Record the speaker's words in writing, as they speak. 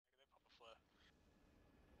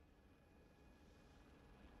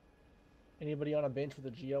Anybody on a bench with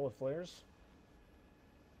a GL with flares?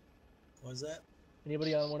 What was that?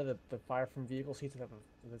 Anybody on one of the fire from vehicle seats that have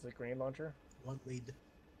a grenade launcher? One lead.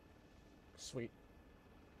 Sweet.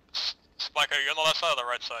 Spike, are you on the left side or the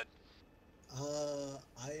right side?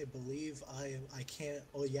 I believe I can't.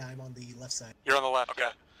 Oh yeah, I'm on the left side. You're on the left. Okay.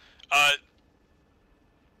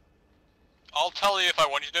 I'll tell you if I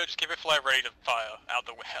want you to do it. Just keep your flag ready to fire out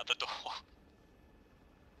the door.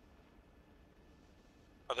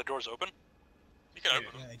 Are the doors open? You can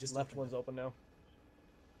open them. Yeah, I just Left one's open now.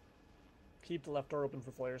 Keep the left door open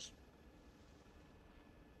for flares.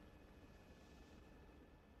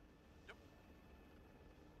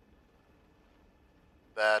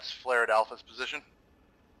 That's flare at Alpha's position.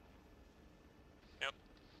 Yep.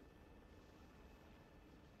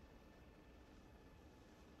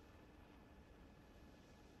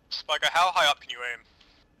 Spiker, how high up can you aim?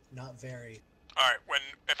 Not very. Alright,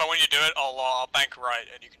 if I want you to do it, I'll bank right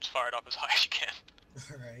and you can just fire it up as high as you can.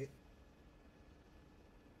 Alright.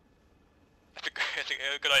 I think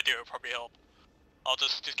a good idea would probably help. I'll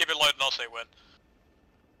just keep it loaded and I'll say when.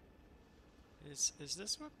 Is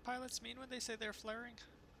this what pilots mean when they say they're flaring?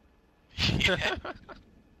 Yeah.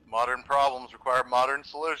 Modern problems require modern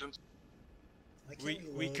solutions.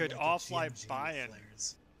 We could all fly by and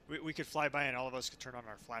we could fly by and all of us could turn on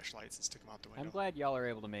our flashlights and stick them out the window. I'm glad y'all are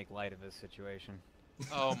able to make light of this situation.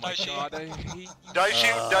 Oh my god.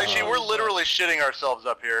 Daichi, we're literally shitting ourselves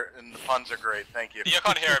up here, and the puns are great, thank you. You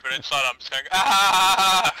can't hear it, but inside I'm just going,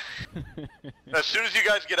 ah! As soon as you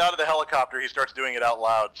guys get out of the helicopter, he starts doing it out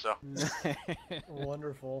loud, so.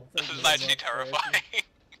 Wonderful. This is actually terrifying.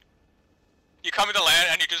 You come into land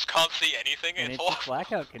and you just can't see anything. And it's just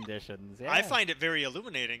blackout conditions, yeah. I find it very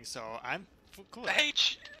illuminating, so I'm cool. Hey,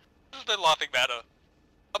 this is the laughing matter.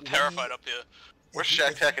 I'm terrified up here. Where's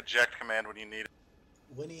ShackTac eject command when you need it?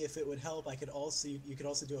 Winnie, if it would help, you could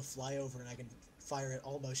also do a flyover and I can fire it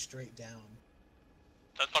almost straight down.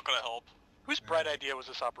 That's not gonna help. Whose bright idea was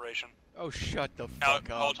this operation? Oh, shut the fuck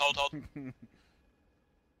up. Hold.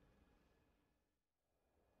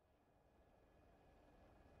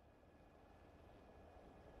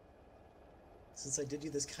 Since I did you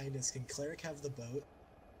this kindness, can Cleric have the boat?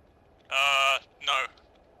 No.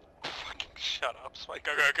 Fucking shut up, Spike.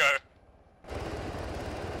 Go.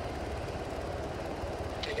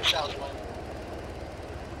 Take it southwest.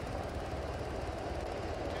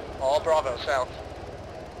 All Bravo, south.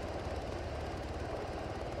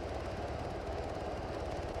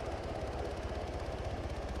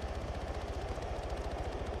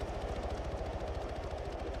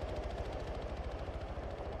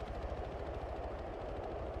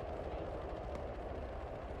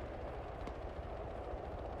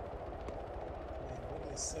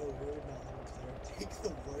 So rude not letting Cleric take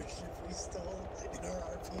the warship we stole in our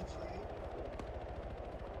RPG.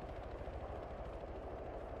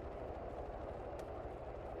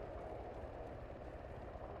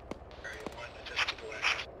 Alright, one just to the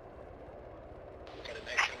west. Got a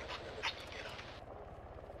nice thing in front of us we can get on.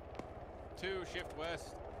 2, shift west.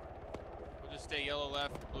 We'll just stay yellow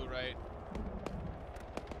left, blue right.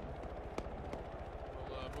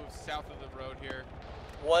 We'll move south of the road here.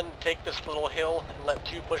 1, take this little hill and let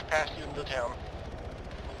 2 push past you into town.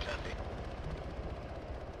 Copy.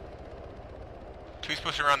 2's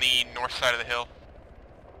pushing around the north side of the hill.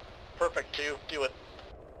 Perfect, 2, do it.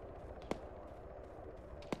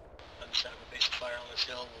 Let's set up a base of fire on this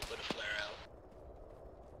hill, we'll put a flare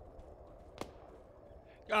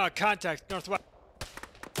out. Contact, northwest.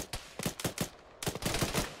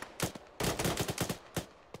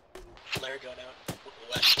 Flare going out,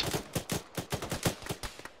 west.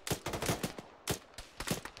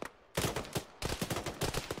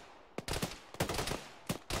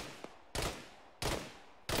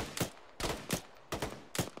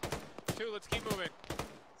 Let's keep moving.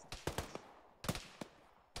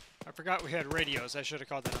 I forgot we had radios. I should have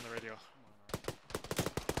called that on the radio.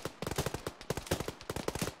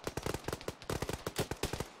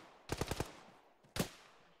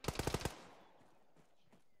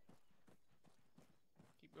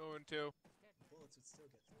 Keep going, 2. Bullets would still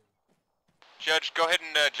get through. Judge, go ahead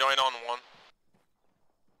and join on 1.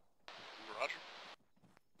 Roger.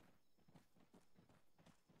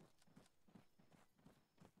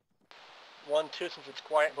 1, 2, since it's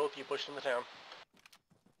quiet, both of you push in the town.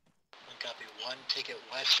 1 copy. 1, take it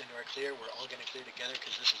west into our clear. We're all gonna clear together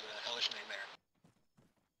because this is a hellish nightmare.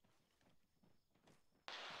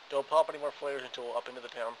 Don't pop any more flares until we're up into the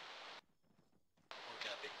town. 1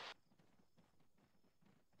 copy.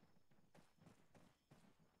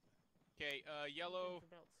 Okay, yellow.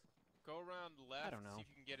 Go around left. I don't know. See if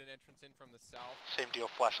you can get an entrance in from the south. Same deal,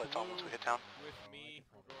 flashlights on once we hit town. With me,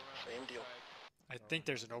 we'll go around. Same the deal. side. I think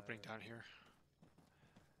there's an opening down here.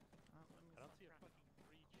 I don't see a fucking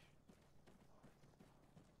breach. Here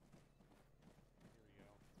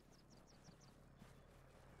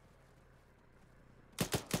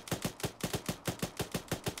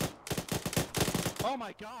we go. Oh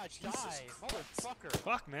my god, die! Motherfucker!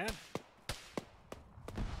 Fuck, man.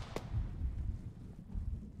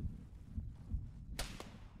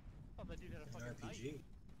 Oh, that dude had a An fucking RPG. knife.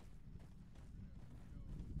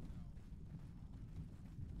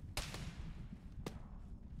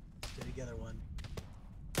 Stay together, one.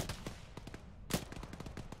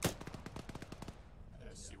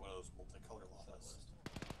 I see one of those multicolored llamas.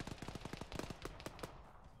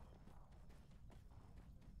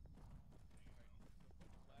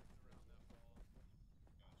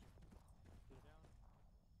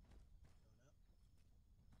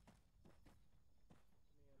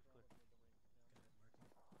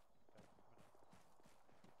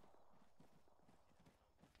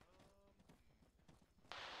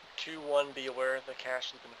 Two, one, be aware the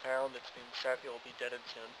cache has been found. It's been set. It will be deaded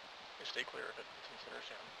soon. Stay clear of it. It's in center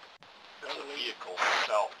town. There's a vehicle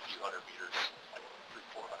south, a few hundred meters, like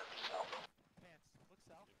 300-400 meters south. Vance, look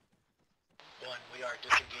south. One, we are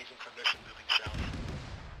disengaging from this and moving south.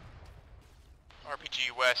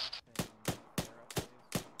 RPG west.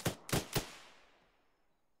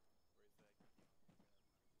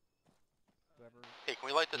 Hey, can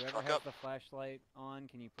we light this Whoever truck has up? the flashlight on,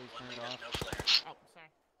 can you please One, turn it there's off? no flares. Oh, sorry.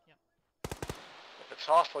 Yep. If it's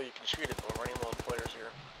hostile, you can shoot it, but we're running low on flares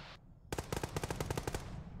here.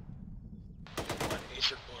 One,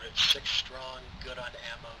 ace reported, 6 strong, good on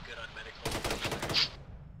ammo, good on medical, no flares.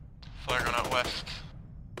 Flare going out west.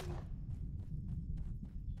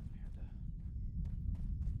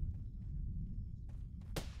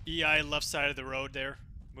 EI left side of the road there,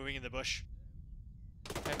 moving in the bush.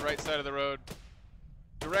 And right side of the road.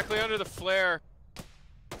 Directly under the flare.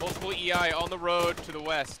 Multiple EI on the road to the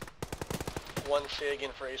west. One, say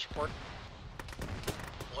again for ace report.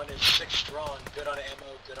 One is 6 strong, good on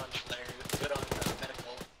ammo, good on flares, good on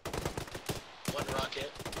medical. One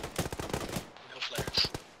rocket, no flares.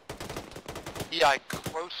 EI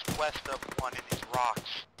close west of one in these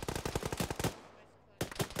rocks.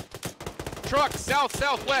 Truck, south,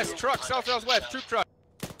 southwest. Truck, south, southwest. Troop truck.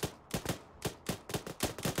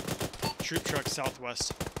 Troop truck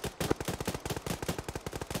southwest.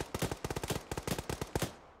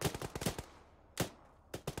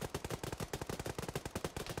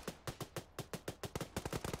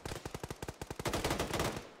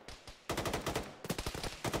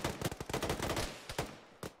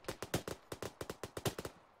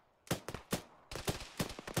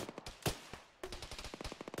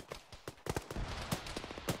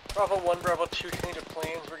 Bravo 1, Bravo 2, change of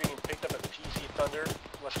plans. We're getting picked up at PC Thunder.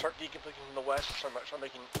 Let's start decoupling from the west. Start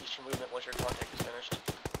making eastern movement once your contact is finished.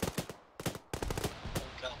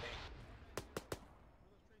 Copy.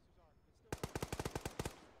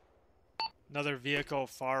 Another vehicle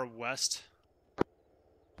far west.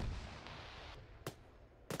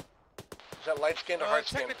 Is that light skinned or hard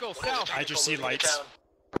skinned? Technical, south. I just see lights.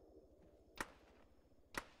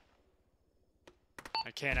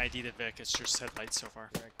 I can't ID the Vic, it's just headlights so far.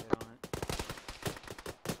 Direct hit on it.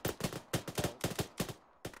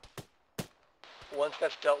 Once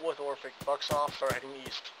that's dealt with, or if it bucks off, start heading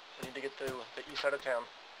east. We need to get to the east side of town.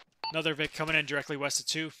 Another Vic coming in directly west of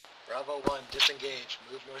 2. Bravo 1, disengage.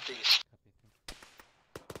 Move northeast.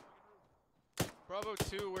 Bravo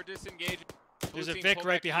 2, we're disengaging. There's a Boosting, Vic pull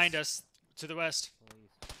right back behind east. us, to the west. Police.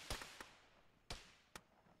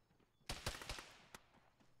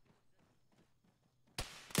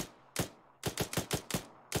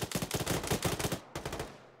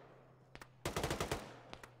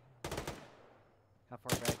 How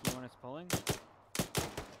far back you want us pulling?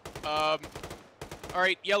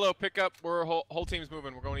 Alright, yellow, pick up. We're whole team's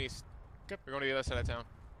moving. We're going east. Yep. We're going to the other side of town.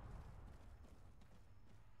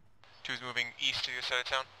 2's moving east to the side of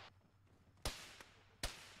town.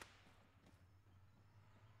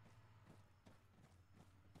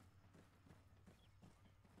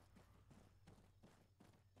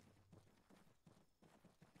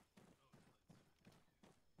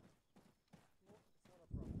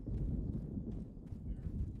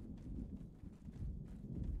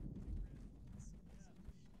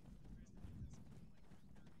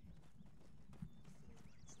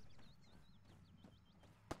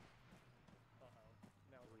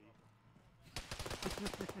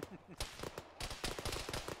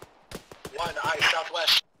 One, eye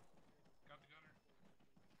southwest.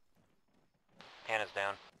 Hannah's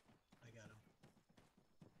down. I got him.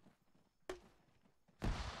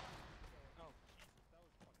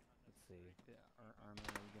 Yeah, Arma,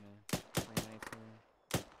 are you gonna play nice here?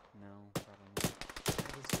 No, probably not.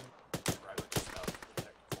 Right, just out for the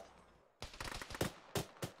technical.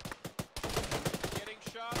 Getting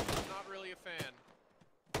shot, I'm not really a fan.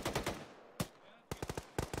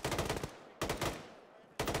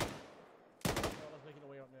 Bravo's making the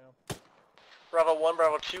way out now. Bravo 1,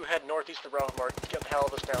 Bravo 2, head northeast of Bravo Mark. Get the hell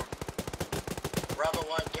of us down. Bravo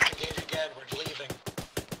 1, disengage again. We're leaving.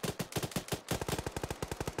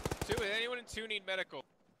 2, anyone in 2 need medical?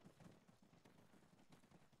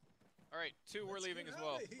 Alright, 2, we're leaving as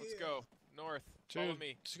well. Let's go. North. Follow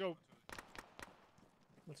me. Let's go.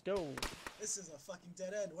 Let's go. This is a fucking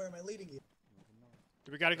dead end. Where am I leading you?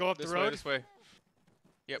 Do we gotta go up This the way, road? this way.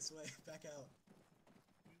 Yep. This way. Back out.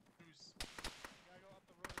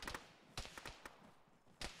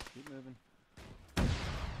 Keep moving.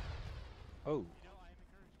 Oh.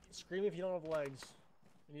 Scream if you don't have legs.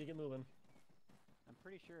 You need to get moving. I'm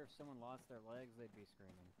pretty sure if someone lost their legs, they'd be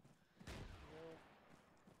screaming.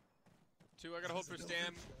 2, I gotta hold for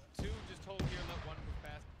Stam. 2, just hold here and let 1 move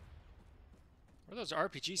past. Where are those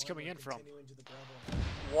RPGs coming in from?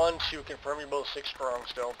 1, 2, confirm you're both 6 strong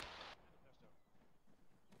still.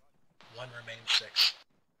 1 remains 6.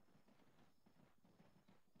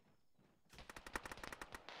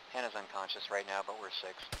 Hannah's unconscious right now, but we're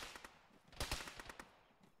 6.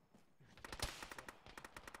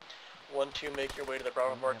 1, 2, make your way to the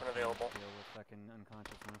Bravo Mark when available. Deal with fucking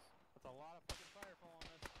unconsciousness. That's a lot of fucking firefall on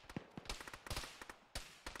this.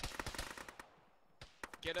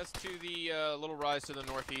 Get us to the little rise to the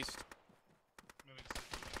northeast.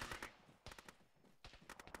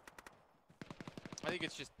 I think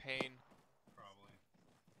it's just pain. Probably.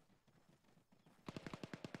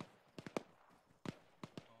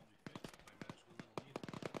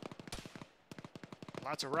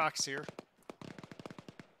 Lots of rocks here.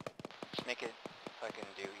 Just make it fucking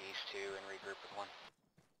due east 2 and regroup with 1.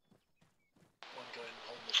 1, go ahead and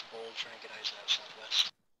hold this bowl, try and get eyes out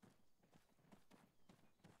southwest.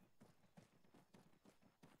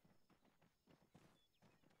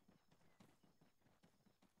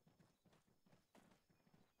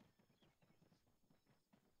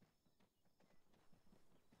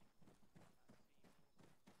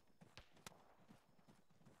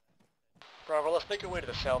 Bravo, let's make our way to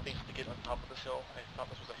the southeast to get on top of this hill. I thought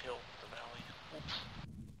this was a hill, the valley. Oops.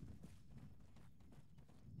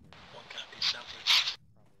 1 copy, southeast.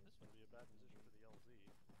 This would be a bad position for the LZ.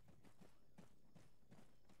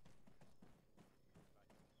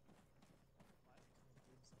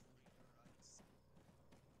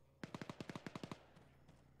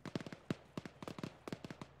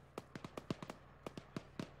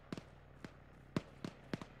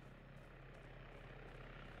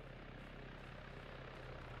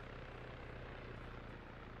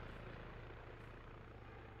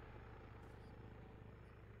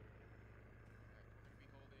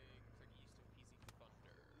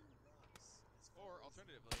 Or,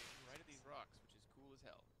 alternatively, right at these rocks, which is cool as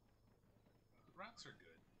hell. The rocks are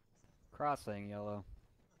good. Crossing, yellow.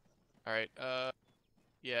 Alright,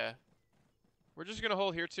 yeah. We're just gonna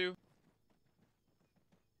hold here too.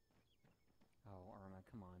 Oh, Arma,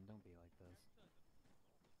 come on, don't be like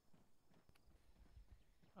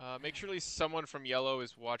this. Make sure at least someone from yellow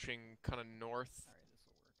is watching kind of north. Alright,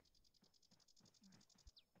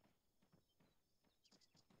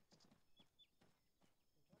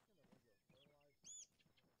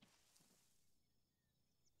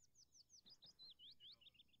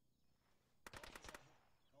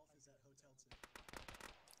 this'll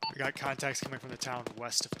work. We got contacts coming from the town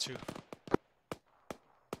west of 2.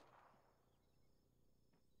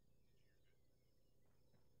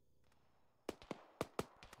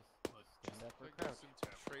 Stand up or Like crouch. there's some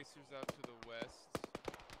tracers out to the west.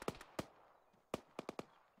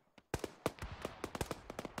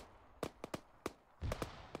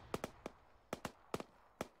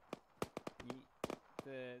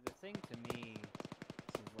 The thing to me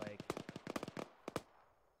is like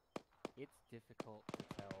it's difficult to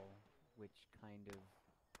tell which kind of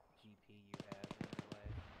GP you have in your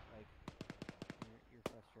life. Like your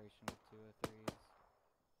frustration with 203s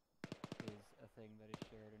is a thing that is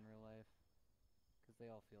shared in real life because they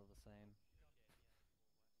all feel the same.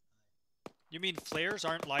 You mean flares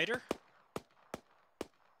aren't lighter?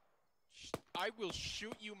 I will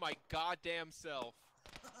shoot you my goddamn self.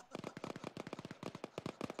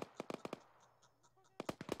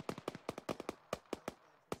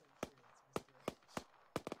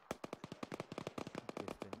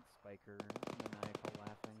 Distant spiker, maniacal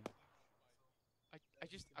laughing.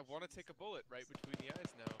 I want to take a bullet right between the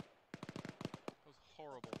eyes now. That was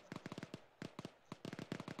horrible.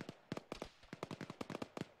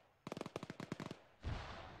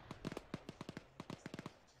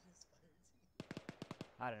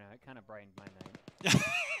 I don't know, it kind of brightened my night.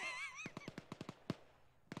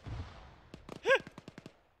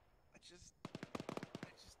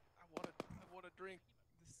 I want to drink.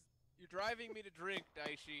 You're driving me to drink,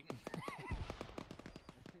 Daishi.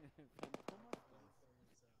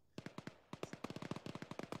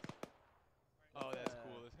 Oh, that's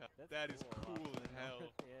cool as hell. That is cool as hell.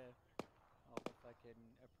 Yeah. All the fucking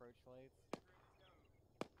approach lights.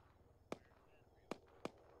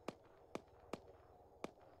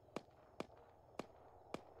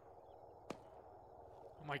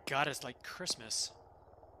 Oh my god, it's like Christmas.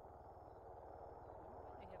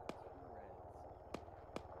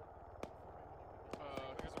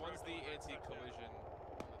 Because one's the anti-collision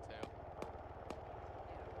on the tail.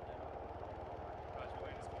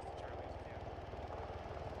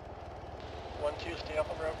 1-2, stay up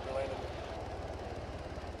on the road. We're landing.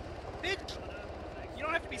 Bitch! You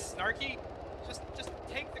don't have to be snarky. Just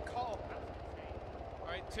take the call.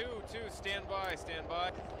 Alright, 2, stand by, stand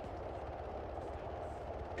by.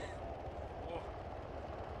 Whoa.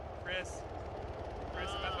 Chris,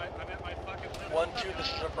 I'm at my fucking limit. 1-2, this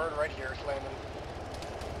is a bird right here. It's landing.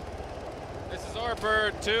 This is our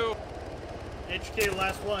bird, 2. HQ,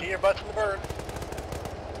 last one. Get your butts in the bird.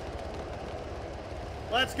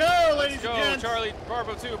 Let's go, ladies Let's go, and gents. Charlie,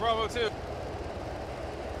 Bravo 2, Bravo 2.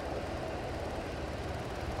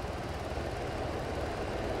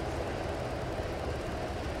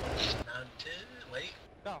 Mounted. Wait.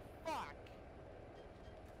 The fuck?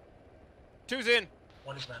 2's in.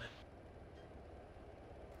 1 is mounted.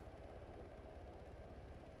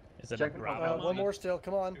 Is it a Bravo? One more still.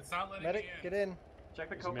 Come on. It's not letting Medic, me in. get in. Check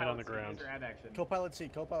the There's a man on the co-pilot ground. seat. Add action. Co-pilot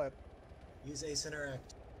seat. Co-pilot. Use Ace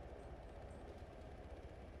Interact.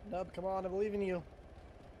 Nub, come on. I believe in you.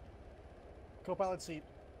 Co-pilot seat.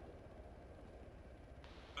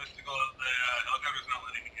 The helicopter's not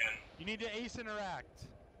letting again. You need to Ace Interact. I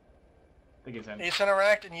think it's in. Ace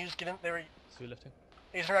Interact and use get in. There we. Sea lifting.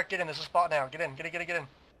 Ace Interact, get in. This is spot now. Get in. Get in.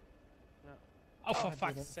 Oh, for I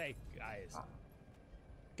fuck's didn't. sake, guys.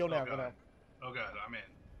 Go now. Oh, Go God. now. Oh god, I'm in.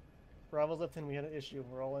 Bravo's lifting. We had an issue.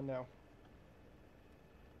 We're all in now.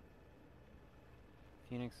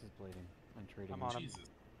 Phoenix is bleeding. I'm treating I'm on him. Jesus.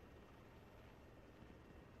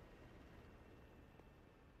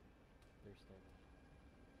 They're stable.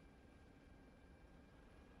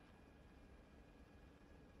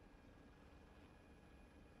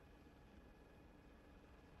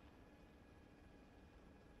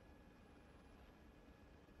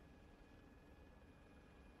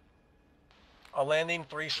 A landing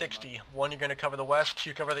 360. 1, you're going to cover the west.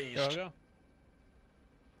 2, cover the east. Go.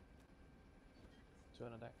 2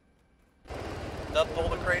 on deck. Nub, pull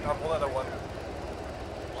the crate. I'll pull the other one.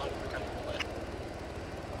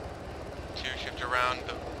 2, shift around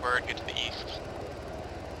the bird, get to the east.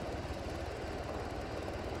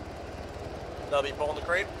 Nub, you pulling the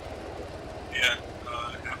crate? Yeah,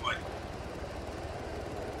 halfway.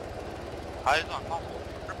 Eyes on muffle.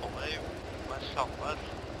 Triple wave. West southwest.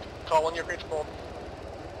 Call when your crate's pulled.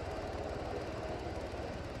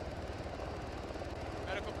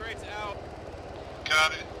 Medical crates out.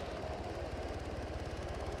 Got it.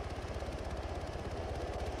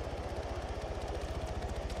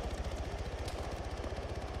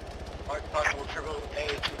 Mark possible triple A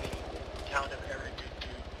to the town of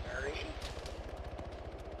Eridumari.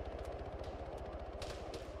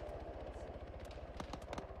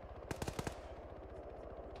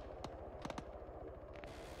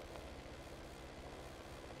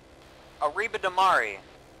 Ariba Damari.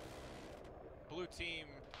 Blue team,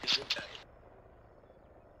 Gesundheit.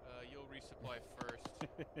 you'll resupply first.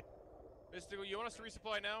 Mystical, you want us to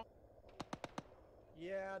resupply now?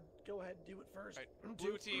 Yeah, go ahead. Do it first. Alright,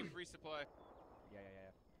 blue team, resupply. Yeah.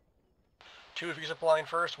 2 is resupplying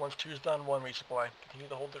first. Once 2's done, 1 resupply. Continue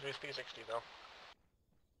to hold the 360 though.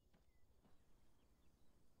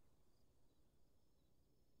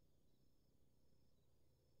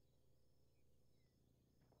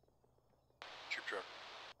 Troop truck.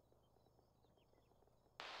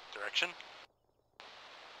 Direction?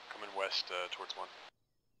 Coming west towards 1.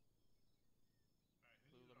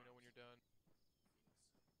 Blue, let me know when you're done.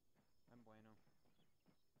 I'm bueno.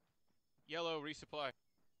 Yellow, resupply.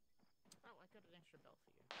 Oh, I got an extra bell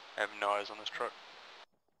for you. I have no eyes on this truck.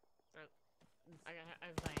 I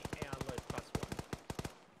have my AR load +1.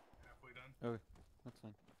 Halfway done. Oh, that's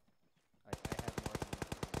fine. I have more than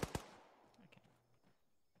that. Okay.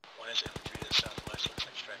 1 is infantry to the southwest. Looks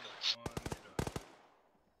like stragglers.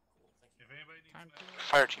 If anybody needs Time to...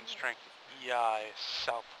 fire team strength, EI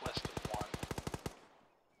southwest of 1.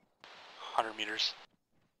 100 meters.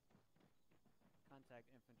 Contact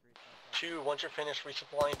infantry. 2, once you're finished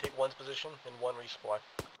resupplying, take 1's position and 1 resupply.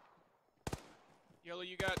 Yellow,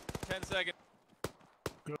 you got 10 seconds.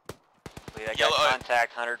 I got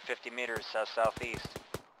contact 150 meters south-southeast.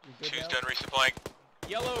 2's done resupplying.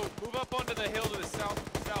 Yellow, move up onto the hill to the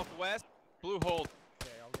south-southwest. Blue, hold.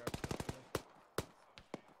 Okay, I'll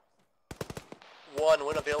go. 1,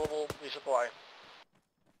 when available, resupply.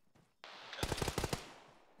 Okay.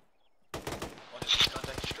 1 is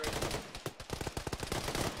contact straight.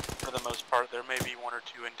 For the most part, there may be 1 or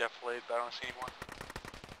 2 in defilade, but I don't see any more.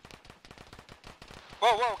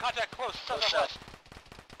 Whoa, whoa, contact close, south.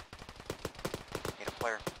 Need a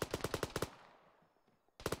flare.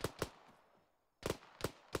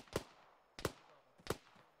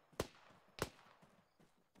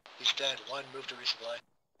 He's dead. 1, move to resupply.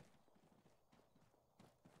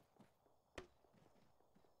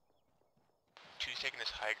 Two's taking this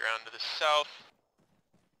high ground to the south.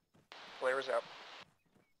 Flare is out.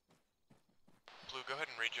 Blue, go ahead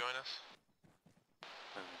and rejoin us.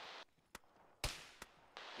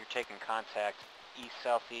 You're taking contact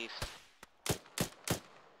east-southeast.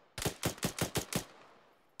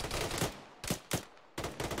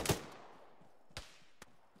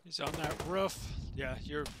 He's on that roof. Yeah,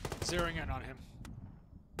 you're zeroing in on him.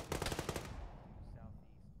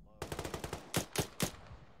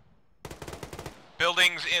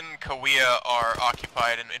 Buildings in Kauai are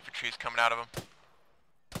occupied and infantry is coming out of them.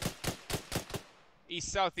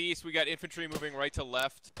 East-southeast, we got infantry moving right to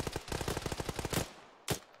left.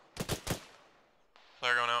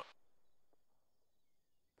 Flare going out.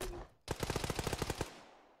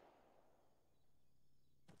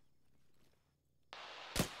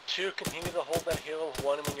 Two, continue to hold that hill.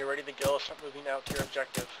 1, when you're ready to go, start moving out to your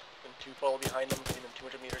objective. And 2, follow behind them, giving them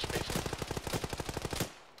 200 meters spacing.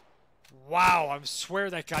 Wow, I swear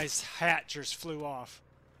that guy's hat just flew off.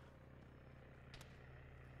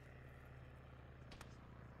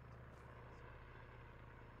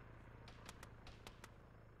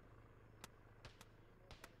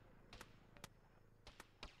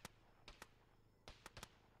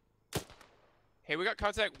 Hey, we got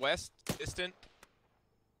contact west, distant.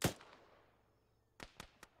 1,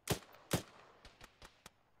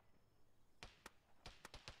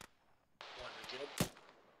 we good?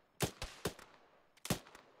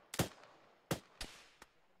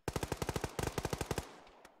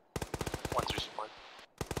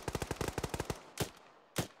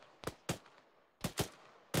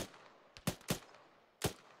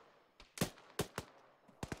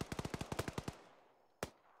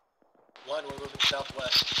 One, we're moving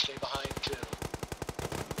southwest. Stay behind 2.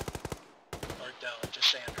 Or don't, just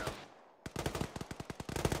Sandro.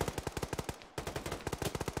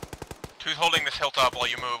 2's holding this hilltop while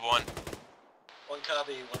you move, 1. 1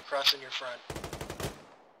 copy, 1 crossing your front.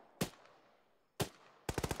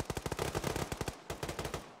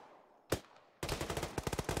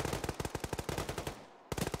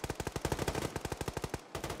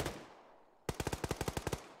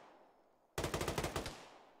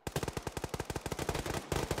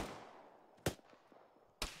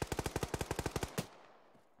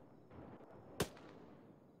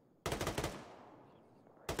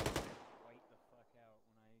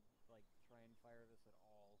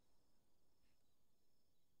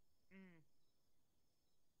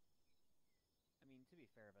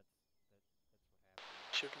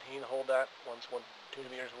 You continue to hold that once 2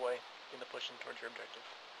 meters away in the pushing towards your objective.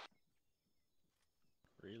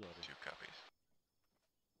 Reloading. 2 copies.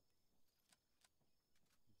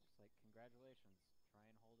 Just like, congratulations. Try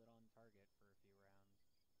and hold it on target for a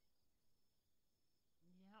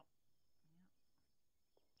few rounds. Yep.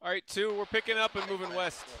 Alright, 2, we're picking up and moving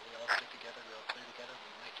west. We all stick together, we all play together,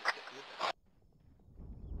 we might just get through that.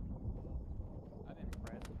 I'm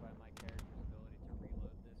impressed by my character's ability to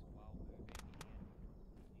reload this while moving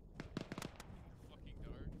Fucking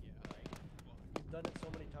guard, yeah. You've done it so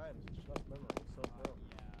many times. It's just memory. It's so pro.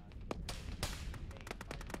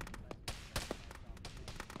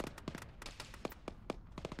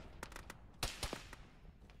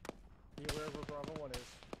 Be aware of where Bravo 1 is.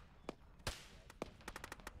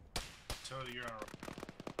 So you're on.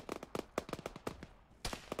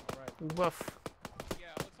 Alright. Woof. Yeah,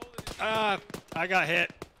 let's hold it in. I got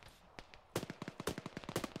hit.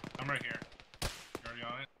 I'm right here. You already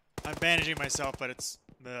on it? I'm bandaging myself, but it's...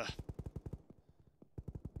 Ugh.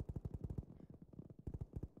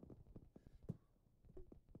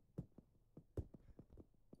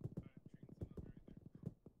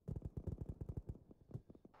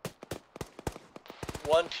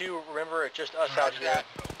 One, 2, remember it's just us out here.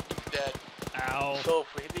 Dead. Ow. So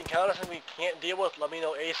if we encounter something we can't deal with, let me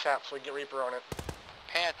know ASAP so we can get Reaper on it.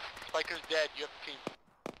 Pants, Spiker's dead, you have to keep.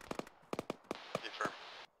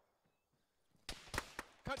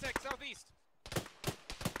 Contact southeast.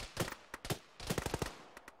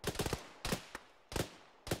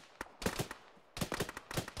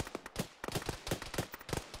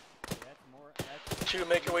 That's more. That's 2,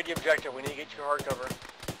 make your way to the objective. We need to get you hard cover.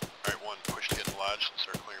 Alright, 1, push to get in lodge and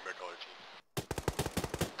start clearing back all your team.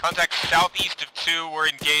 Contact southeast of 2, we're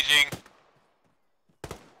engaging.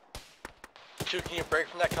 2, can you break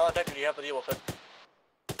from that contact or do you have to deal with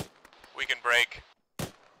it? We can break.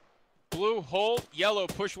 Blue, hold. Yellow,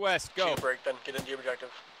 push west. Go. 2, break then. Get into your objective.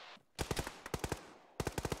 It's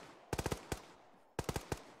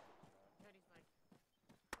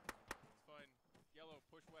fine. Yellow,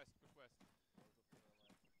 push west, push west.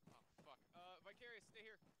 Oh, fuck. Vicarious, stay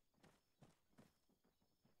here.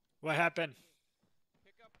 What happened?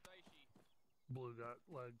 Pick up Daishi. Blue got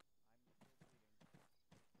leg.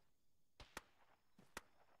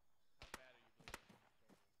 How bad are you, Blue?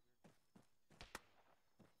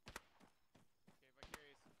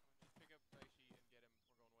 Okay, Vicarious, just pick up Daishi and get him.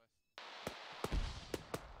 We're going west.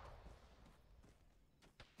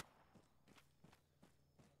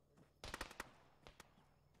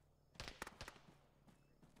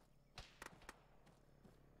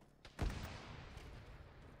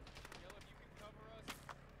 Yellow, if you can cover us.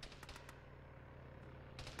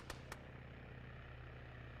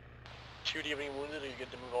 Two, do you have any wounded or you get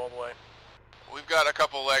to move all the way? We've got a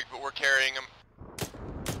couple legs, but we're carrying them.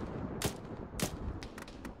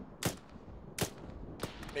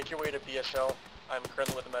 Make your way to BSL. I'm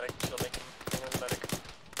currently with the medic, so make him bring in the medic.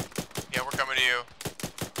 Yeah, we're coming to you.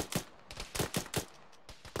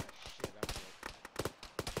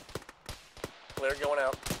 Flare going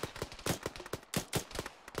out.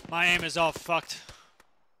 My aim is all fucked.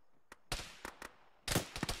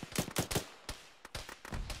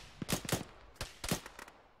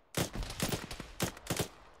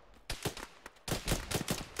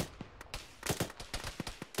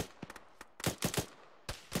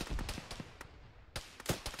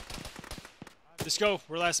 Let's go.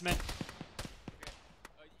 We're last men.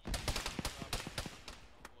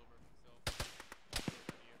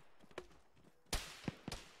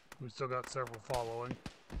 We still got several following.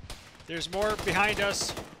 There's more behind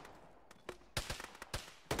us.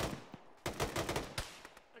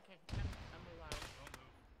 Okay, I'm alive.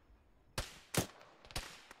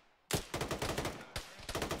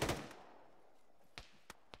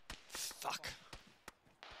 Fuck.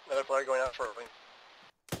 Another player going out shortly.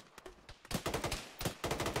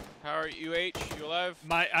 How are you, H? You alive?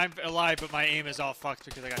 I'm alive, but my aim is all fucked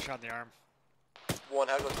because I got shot in the arm. 1,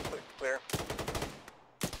 how goes clear?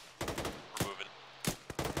 We're moving.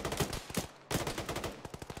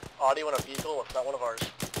 Audio in a vehicle, it's not one of ours.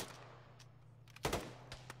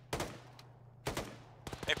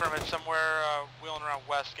 Hey, Permit, somewhere wheeling around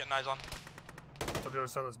west, getting eyes on. On the other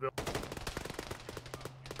side of this building.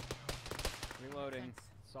 reloading.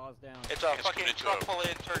 Saws down. It's a fucking truck full of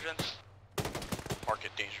insurgents.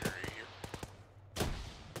 Market danger here.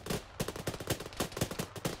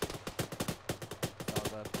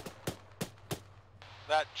 Saws up.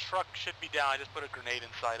 That truck should be down. I just put a grenade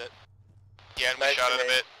inside it. Yeah, and we shot it a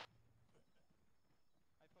bit.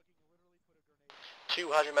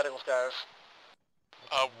 2, how's your medical status?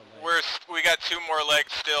 We got 2 more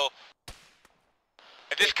legs still.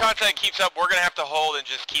 If this contact keeps up, we're gonna have to hold and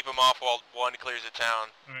just keep them off while 1 clears the town.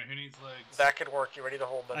 Alright, who needs legs? That could work. You ready to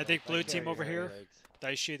hold them? I think blue team over here.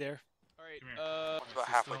 Daishi there. Alright, It's about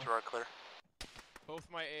halfway through our clear. both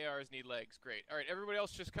my ARs need legs. Great. Alright, everybody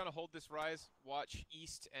else just kind of hold this rise. Watch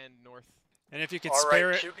east and north. And if you could All spare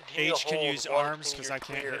right, it, two continue H to can hold, use one arms continue because your I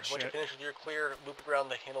can't clear. hit Once you shit. finish with your clear, loop around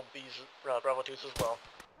the handle B's, Bravo 2s as well.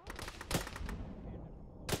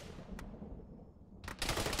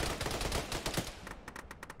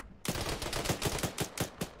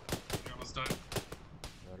 You're almost done.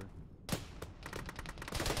 Better.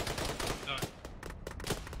 Done.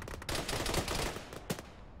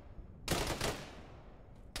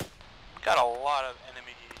 Got a lot of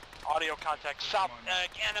enemy audio contact south.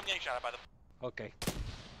 And I'm getting shot at by them. Okay.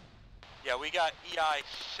 Yeah, we got EI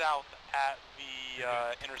south at the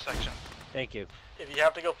intersection. Thank you. If you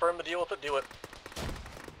have to go firm to deal with it, do it.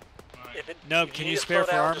 No, if can need you to spare slow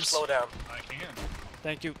for down, arms? Just slow down. I can.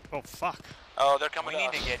 Thank you. Oh, fuck. Oh, they're coming We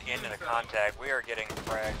up. need to get into the contact. We are getting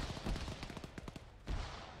fragged.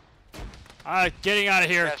 Getting out of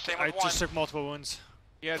here. Yeah, same I with 1. just took multiple wounds.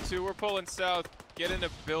 Yeah, 2, we're pulling south. Get in a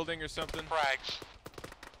building or something. Frags.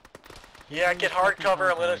 Yeah, get hard cover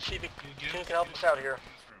and let us see if you can help us out here.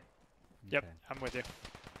 Yep, I'm with you.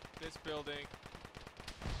 This building.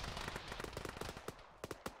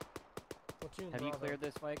 Have you cleared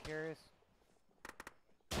this, Vicarious?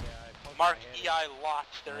 Yeah, I Mark EI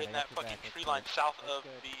locked. They're in that fucking tree line south of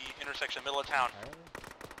the intersection, middle of town.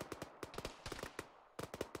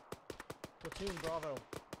 Platoon, Bravo.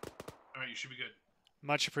 Alright, you should be good.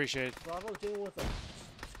 Much appreciated. Bravo's dealing with a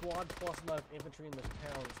squad plus amount of infantry in this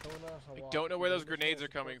town. It's telling us a lot. I don't know where those grenades are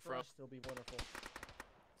coming from. They'll be wonderful.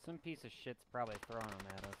 Some piece of shit's probably throwing them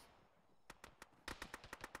at us.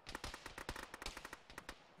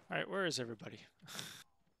 Alright, where is everybody?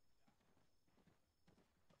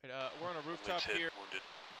 We're on a rooftop Hit, here. wounded.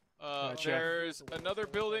 Gotcha. There's another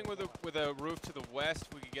building with a roof to the west.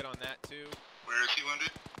 We could get on that too. Where is he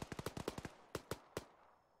wounded?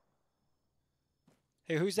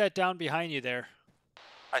 Hey, who's that down behind you there?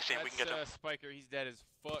 I see him. We can get him. Spiker. He's dead as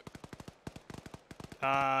fuck.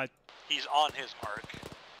 He's on his mark.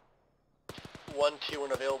 1-2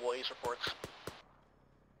 unavailable ace reports.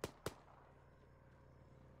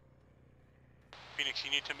 Phoenix,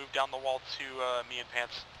 you need to move down the wall to me and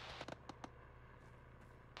Pants.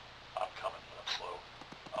 I'm coming, but I'm slow.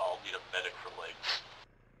 I'll need a medic for legs.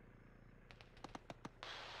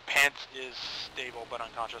 Pants is stable but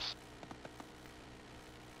unconscious.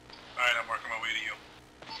 Alright, I'm working my way to you.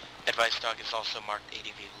 Advice dog is also marked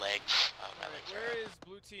ADV legs. My legs Where is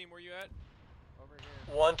blue team? Where you at? Over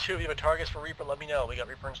here. 1-2, if you have a targets for Reaper, let me know. We got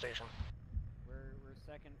Reaper in station. We're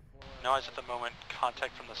second floor. Noise at the moment.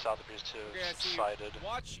 Contact from the south appears to Okay, I have see you. subsided.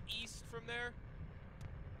 Watch east from there.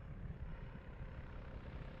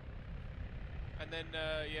 And then,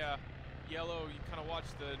 yeah, yellow, you kind of watch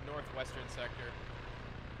the northwestern sector.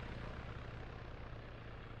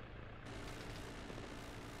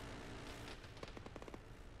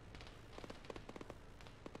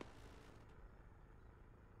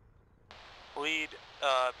 Lead,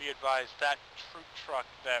 be advised, that troop truck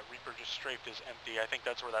that Reaper just strafed is empty. I think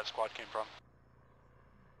that's where that squad came from.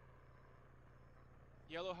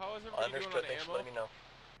 Yellow, how is everybody Understood, doing on thanks for ammo? letting me know.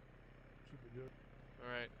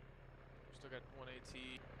 Alright. Still got 1 AT.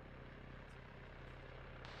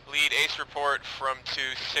 Lead ace report from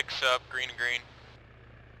 2-6 up, green and green.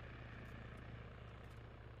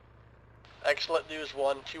 Excellent news,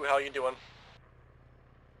 1-2, how you doing?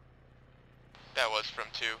 That was from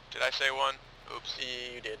 2. Did I say 1? Oops.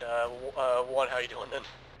 You did. 1, how you doing then?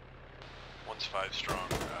 1's 5 strong.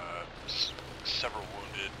 Several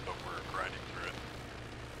wounded, but we're grinding through it.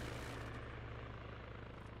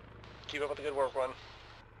 Keep up with the good work, 1.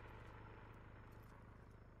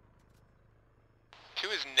 2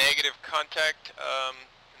 is negative contact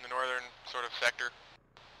in the northern sort of sector.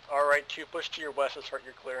 Alright, 2, push to your west, let's start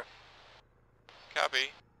your clear.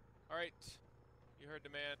 Copy. Alright. You heard the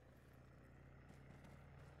man.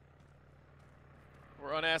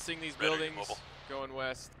 We're unassing these buildings, going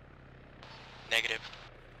west. Negative.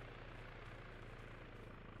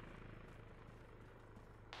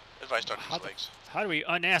 Advice dog his legs. How do we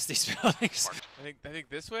unass these buildings? I think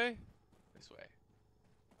this way? This way.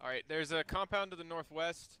 Alright, there's a compound to the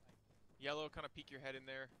northwest. Yellow, kind of peek your head in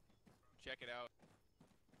there. Check it out.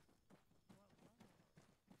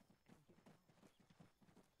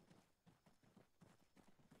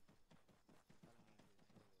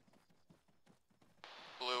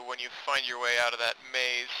 Blue, when you find your way out of that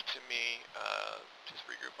maze to me, just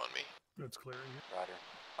regroup on me. It's clearing. Roger.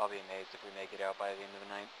 I'll be amazed if we make it out by the end of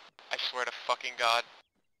the night. I swear to fucking God.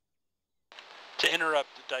 To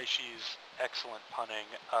interrupt Daishi's excellent punning,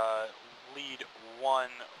 lead 1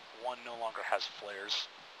 no longer has flares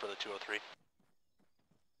for the 203.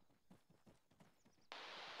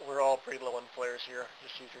 We're all pretty low on flares here.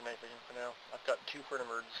 Just use your night vision for now. I've got 2 for an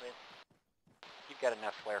emergency. You've got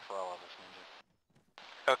enough flare for all of us, Ninja.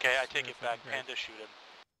 Okay, I take it back. Panda, shoot him.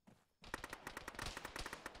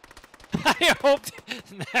 I hoped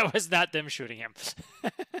that was not them shooting him. We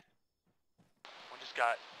just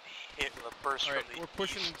got hit with a burst Alright, from the we're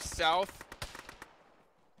pushing east. south.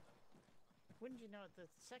 Wouldn't you know it, the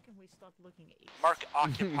second we start looking at east. Mark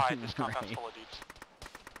occupied. This compound's full of dudes.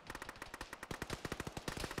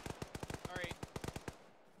 Alright.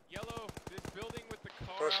 Yellow, this building with the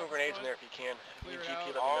car Throw some out grenades in front. there if you can. Clear Need it GP, out. let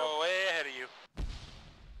me know. Oh, way ahead of you.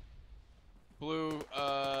 Blue,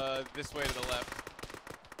 this way to the left.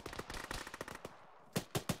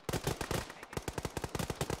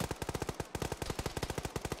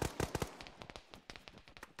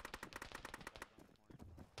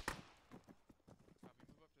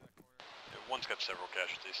 One's got several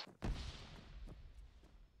casualties.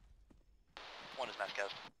 1 is mass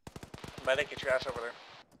cast. Medic, get your ass over there.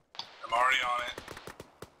 I'm already on it.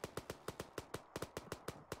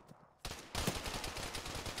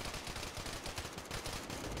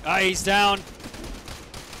 Ah, he's down.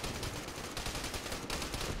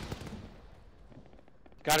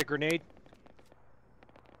 Got a grenade.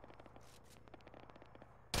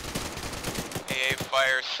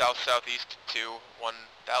 flare south-southeast to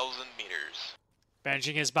 1,000 meters.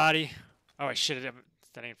 Bandaging his body. Oh, I shit, I'm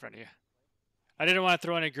standing in front of you. I didn't want to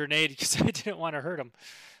throw in a grenade because I didn't want to hurt him.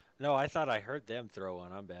 No, I thought I heard them throw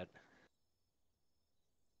one. I'm bad.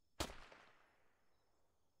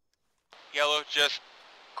 Yellow, just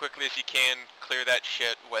quickly as you can, clear that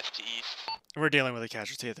shit west to east. We're dealing with a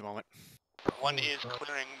casualty at the moment. One is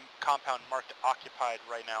clearing compound marked occupied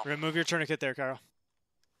right now. Remove your tourniquet there, Carl.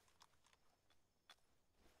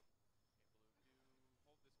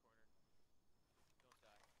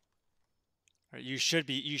 All right, you should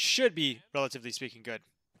be, relatively speaking, good.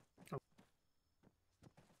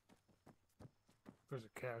 There's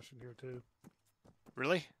a cache in here too.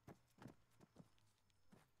 Really?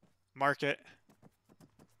 Mark it.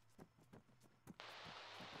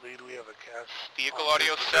 Lead, we have a cache. Vehicle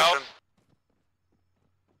audio south.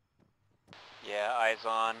 Yeah, eyes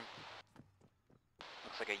on.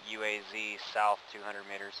 Looks like a UAZ south 200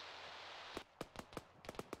 meters.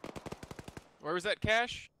 Where was that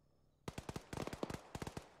cache?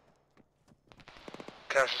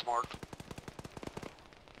 Cache is marked.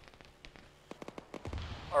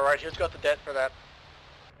 Alright, who's got the debt for that?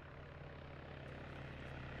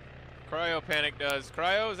 Cryo Panic does.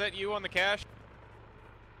 Cryo, is that you on the cache?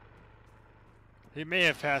 He may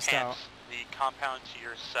have passed out. The compound to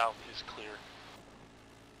your south is clear.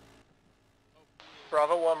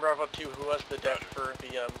 Bravo 1, Bravo 2, who has the debt for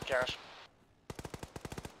the cache?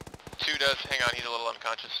 2 does. Hang on, he's a little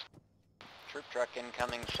unconscious. Troop truck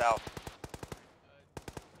incoming south.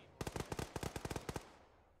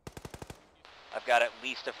 I've got at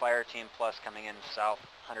least a fire team plus coming in south,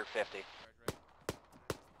 150.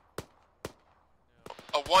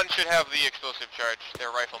 A 1 should have the explosive charge. They're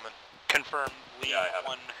riflemen. Confirm, Lee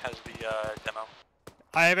 1 has the demo.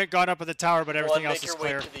 I haven't gone up at the tower, but everything else is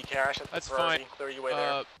clear. Make your way to the cache. That's fine. Clear your way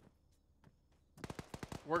there.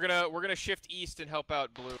 We're gonna shift east and help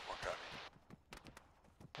out blue.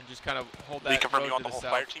 And just kind of hold that. Lee, confirm road you want to the whole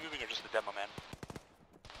south. fire team moving or just the demo man?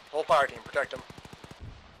 Whole fire team, protect them.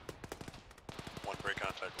 1 break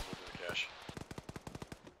contact, we'll move to the cache.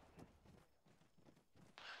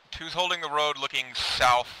 2's holding the road looking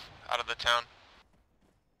south out of the town.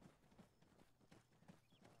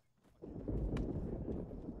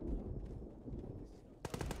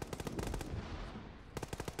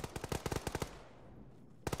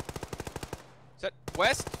 Is that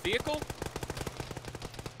west vehicle?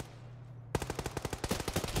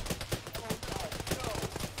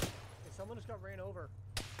 Someone just got ran over.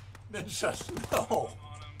 Ninja, no.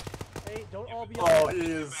 Hey, don't all be. Oh, he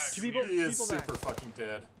is. Two people, he is people super max. fucking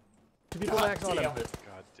dead. 2 people God max on him. damn it.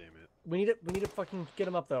 God damn it. We need to fucking get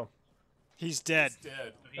him up though. He's dead. He's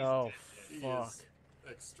dead. Oh, He fuck. is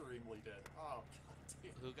extremely dead. Oh,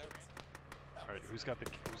 God damn. All right, who's got the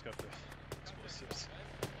explosives?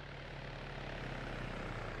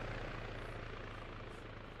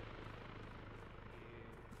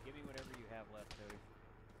 Give me whatever you have left, Cody.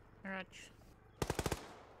 Alright.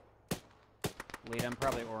 Lead, I'm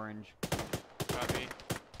probably orange. Copy.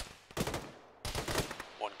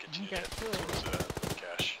 1 continue Okay, to cool. towards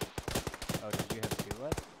cache. Oh, did you have 2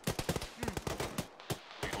 left?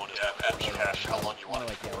 We want to have cache. How long you want it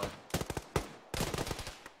like for? yellow.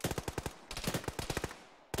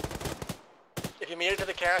 If you made it to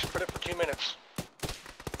the cache, put it for 2 minutes.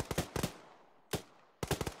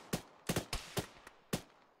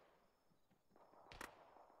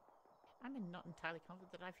 I'm not entirely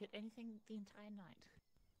confident that I've hit anything the entire night.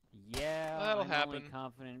 Yeah, That'll I'm happen. only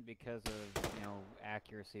confident because of,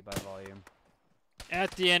 accuracy by volume.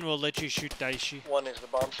 At the end, we'll let you shoot Daishi. 1 is the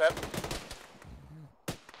bomb set.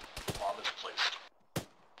 Bomb is placed.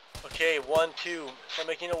 Okay, 1, 2. Start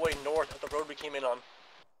making our way north of the road we came in on.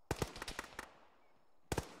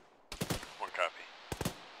 1 copy.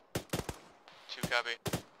 2 copy.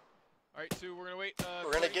 All right, 2. We're gonna wait.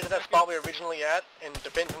 We're gonna 20 get to that spot we were seconds. originally at and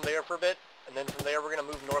defend from there for a bit, and then from there we're gonna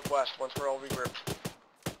move northwest once we're all regrouped.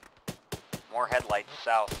 More headlights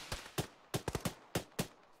south.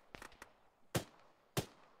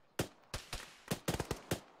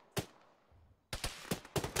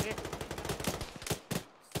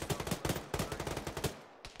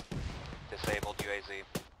 Disabled UAZ.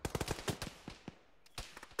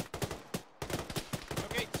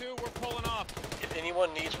 Okay, 2. We're pulling off. If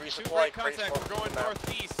anyone needs 2 resupply, break crates contact. marked We're on going the map.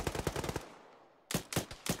 northeast.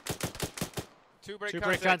 2 break 2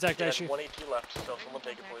 contact. break contact, Yeah, Daishi. 1 AT left, so someone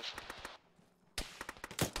take it, please.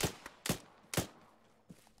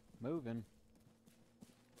 Moving.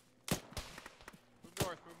 Move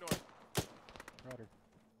north. Move north. Roger.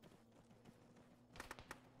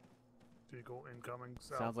 Vehicle incoming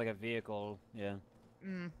south. Sounds like a vehicle, yeah.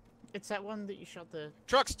 It's that one that you shot the...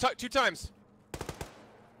 Trucks, 2 times.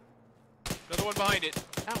 Another one behind it.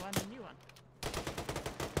 Oh, and the new one.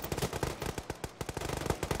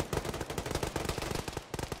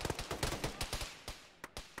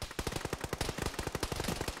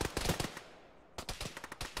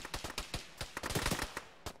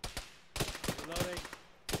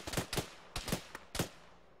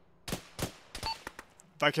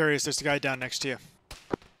 Vicarious, there's a guy down next to you.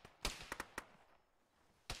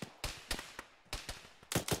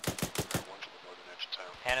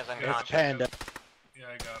 Panda's It's unconscious. Panda. Yeah,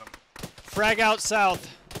 I got him. Frag out south.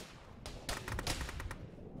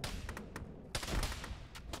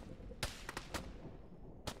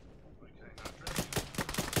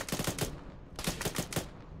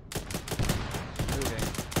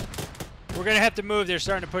 We're gonna have to move. They're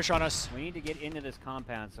starting to push on us. We need to get into this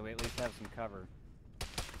compound so we at least have some cover.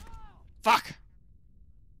 Fuck!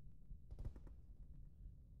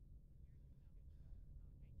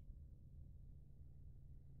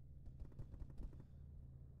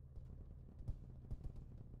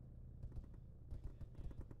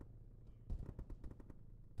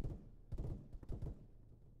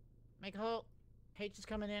 Make a hole. H is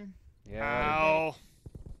coming in. Yeah. Ow.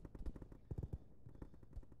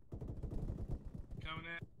 Coming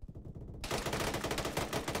in.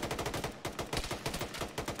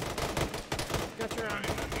 Got your own.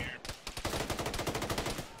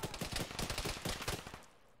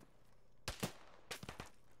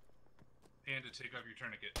 Panda, take off your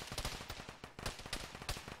tourniquet.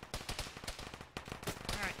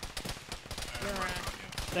 Alright. Alright, I'm Alright.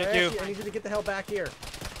 Thank you. I need you to get the hell back here.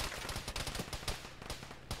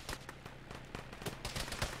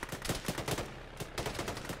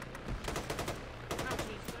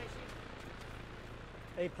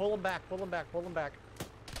 Hey, pull him back, pull him back, pull him back.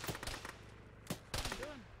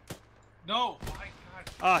 No! My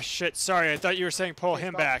God. Oh shit, sorry. I thought you were saying pull Okay,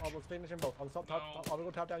 him stop. back. I'll finish them both. I'll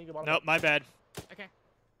go top down, you go bottom. Nope, my bad. Okay.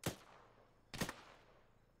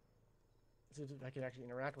 See if I can actually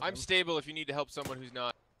interact with I'm them. stable if you need to help someone who's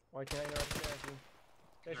not. Why can't I interact with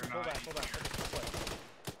you? Jason, pull back, pull back.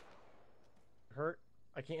 Hurt.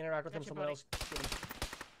 I can't interact with him. Someone else. Get him.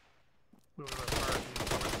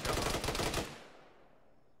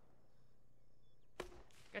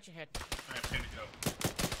 Got your head. Alright, Panda, go.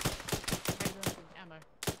 Ammo.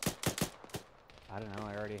 I don't know.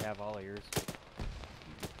 I already have all of yours.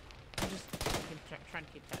 I'm just trying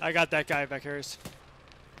to keep that. I got that guy, Vicarious.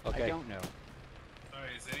 I don't know.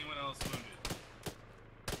 Alright, is anyone else wounded?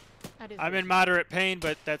 That is I'm in reasonable. moderate pain,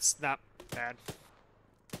 but that's not bad.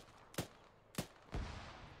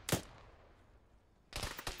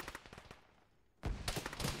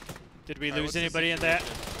 Did we lose anybody in that?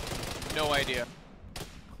 No idea.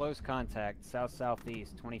 Close contact,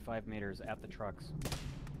 south-southeast, 25 meters at the trucks.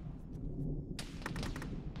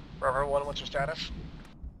 Bravo 1, what's your status?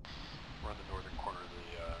 We're in the northern corner of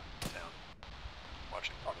the town,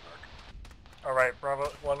 watching Pandas. Alright, Bravo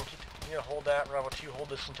 1, continue to hold that. Bravo 2, hold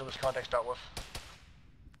this until this contact's dealt with.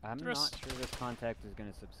 I'm not sure this contact is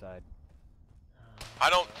going to subside. I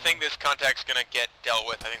don't think this contact's gonna get dealt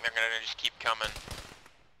with. I think they're gonna just keep coming.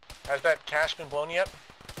 Has that cache been blown yet?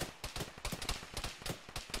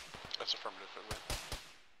 That's affirmative.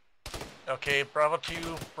 Okay, Bravo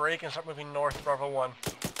 2, break and start moving north to Bravo 1.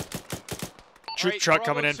 Troop Alright, truck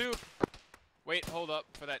Bravo coming in. 2. Wait, hold up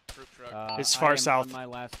for that troop truck. It's far I am south. on my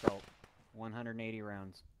last belt. 180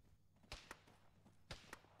 rounds.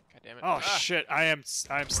 God damn it. Oh shit! I'm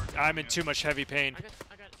in too much heavy pain. I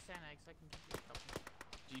got Xanax. I can give you a couple.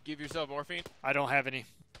 Do you give yourself morphine? I don't have any.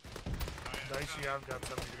 Dicey, I've got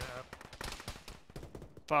something you're gonna have.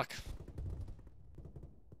 Fuck.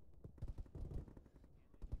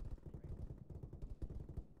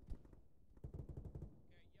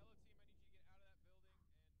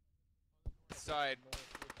 Side.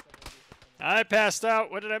 I passed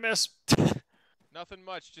out. What did I miss? Nothing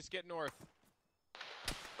much. Just get north.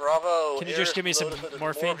 Bravo, Can you just give me some notice that there's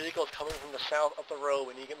morphine? more vehicles coming from the south up the road.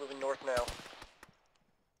 We need to get moving north now.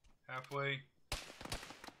 Halfway.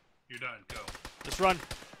 You're done. Go. Just run.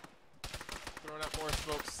 Throwing out more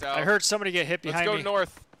smoke south. I heard somebody get hit behind me. Let's go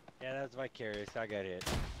north. Yeah, that's Vicarious. I got it.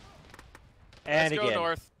 Let's And go again.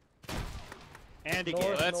 north. And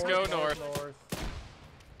again. Let's go north.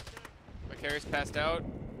 Vicarious passed out.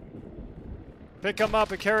 Pick him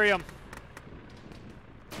up and carry him.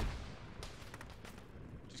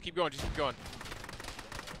 Just keep going. Just keep going.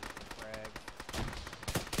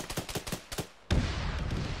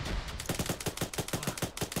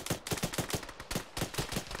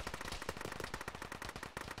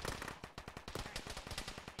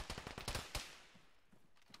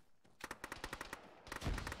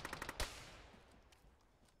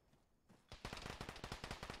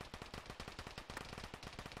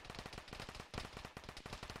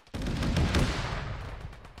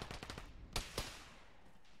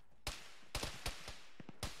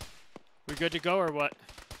 We good to go or what?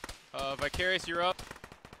 Vicarious, you're up.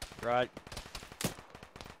 Right.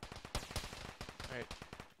 Alright.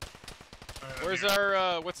 Where's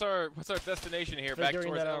our what's our destination here? Back Figuring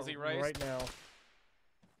towards that out LZ Rice? right now.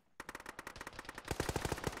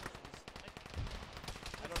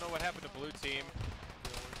 I don't know what happened to blue team.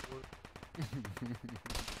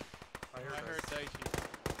 I heard Daichi. I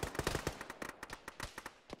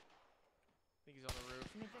think he's on the roof.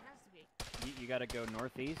 You gotta go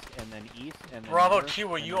northeast and then east and then Bravo north, 2,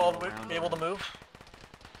 were and you then all around able to around. move?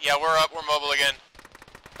 Yeah, we're up. We're mobile again.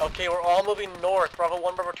 Okay, we're all moving north. Bravo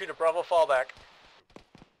 1, Bravo 2 to Bravo fallback.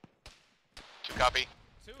 2 copy.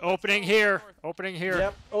 Opening here. Opening here.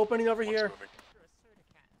 Yep, opening over here.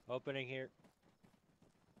 Opening here.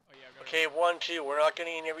 Okay, 1, 2, we're not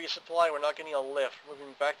getting any resupply, we're not getting a lift.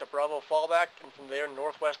 Moving back to Bravo fallback, and from there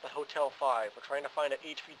northwest to Hotel 5. We're trying to find an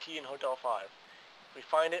HVT in Hotel 5. If we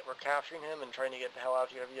find it, we're capturing him and trying to get the hell out of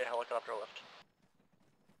here via helicopter lift.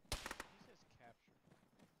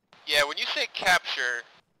 Yeah, when you say capture,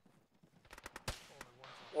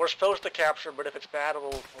 We're supposed to capture, but if it's bad,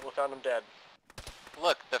 we'll found him dead.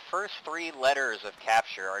 Look, the first 3 letters of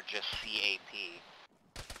capture are just CAP.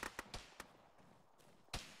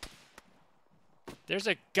 There's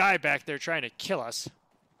a guy back there trying to kill us.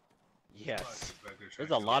 Yes.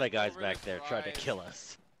 There's a lot of guys back there trying to kill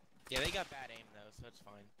us. Yeah, they got bad aim though, so it's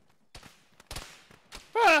fine.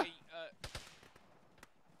 Ah!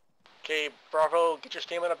 Okay, Bravo, get your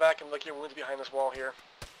stamina back and look your wounds behind this wall here.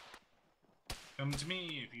 Come to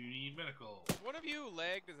me if you need medical. One of you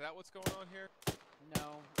lagged, is that what's going on here?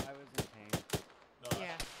 No, I was in pain.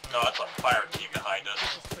 Yeah. No, it's a fire team behind us.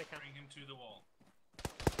 Bring him to the wall.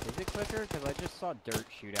 Is it quicker? Because I just saw dirt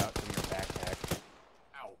shoot out from your backpack.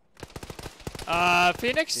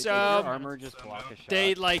 Phoenix, Did your armor just block a shot?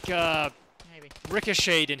 they like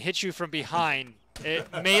ricocheted and hit you from behind. It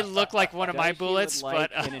may look like one of my Daichi bullets, would like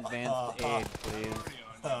but an advanced aid, please.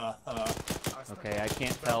 Okay, I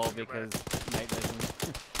can't tell because night vision.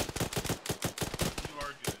 You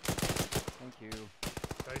are good. Thank you.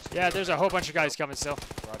 yeah, there's a whole bunch of guys coming still.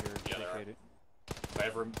 Roger, Yeah, there are. appreciate it. Did I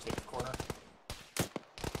ever take a corner?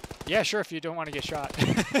 Yeah, sure, if you don't want to get shot.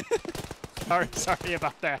 sorry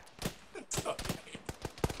about that. It's okay.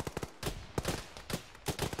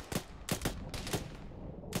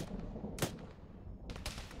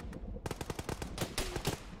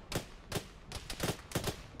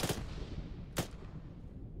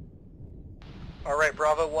 Alright,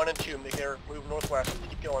 Bravo 1 and 2, make their move northwest.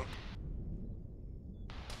 Keep going.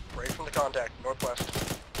 Right from the contact, northwest.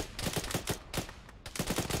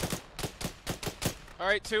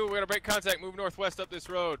 Alright, 2, we're gonna break contact, move northwest up this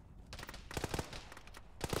road.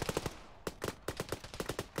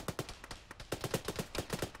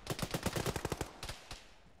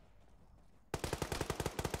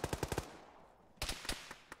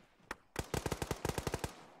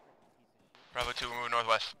 Bravo 2, we're moving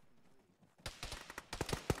northwest.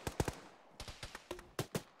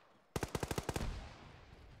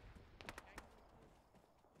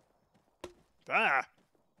 Ah!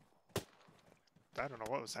 I don't know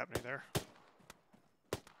what was happening there. You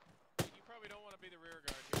probably don't want to be the rear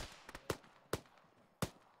guard here.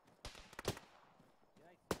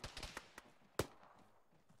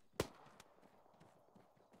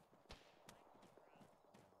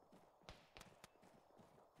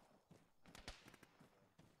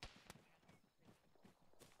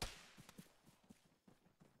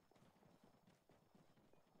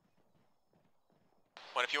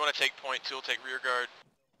 One, if you want to take point, 2 will take rear guard.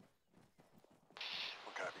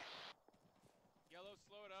 We'll copy. Yellow,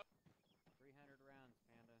 slow it up. 300 rounds,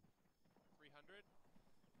 Panda. 300?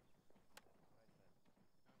 Copy.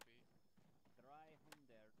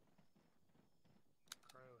 300.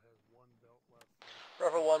 Cryo has 1 belt left.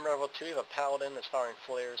 Bravo 1, Bravo 2, you have a paladin that's firing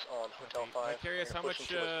flares on Hotel 5. Vicarious, how You're much,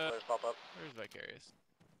 pushing to it, flares pop up. Where's Vicarious?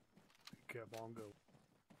 Cabongo.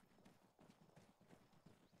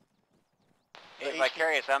 Hey,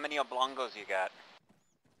 Vicarious, how many oblongos you got?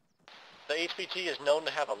 The HVT is known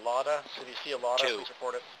to have a LADA, so if you see a LADA, 2. please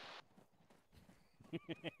report it.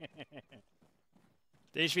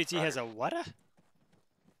 The HVT has a what? A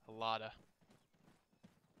lot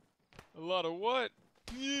of what?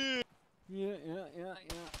 Yeah. Yeah.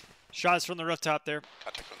 Shots from the rooftop there.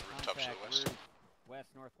 Contact from the rooftop to the Contact, west. roof, west,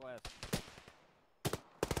 northwest.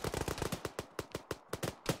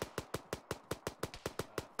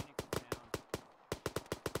 Phoenix is down.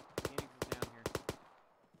 Phoenix is down here.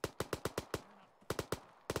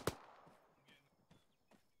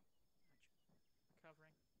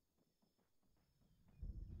 Covering.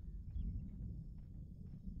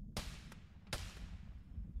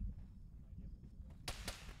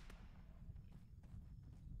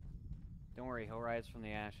 Don't worry, he'll rise from the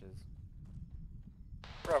ashes.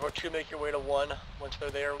 Bravo 2, make your way to 1. Once they're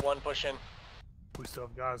there, 1 push in. We still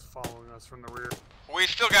have guys following us from the rear. We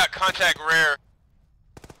still got contact rear.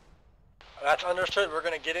 That's understood. We're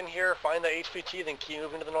going to get in here, find the HVT, then keep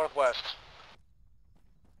moving to the northwest.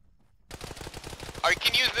 I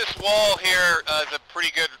can use this wall here as a pretty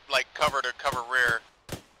good cover to cover rear.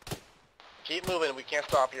 Keep moving. We can't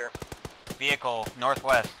stop here. Vehicle,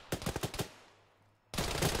 northwest.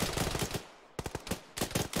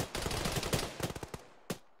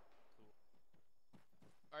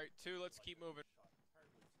 Alright, 2, let's keep moving.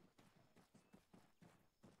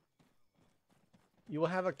 You will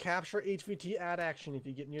have a capture HVT add action if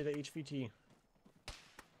you get near the HVT.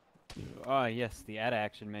 Ah, yes, the add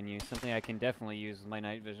action menu. Something I can definitely use with my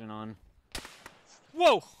night vision on.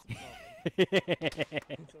 Whoa!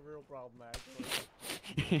 It's a real problem, actually.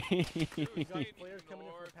 We've got players coming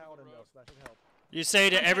in from Paladin, though, so that should help. You say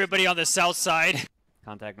to everybody on the south side.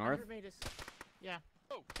 Contact north. 100 meters. Yeah.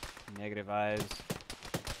 Oh. Negative eyes.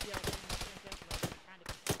 Yeah, definitely. Kind of.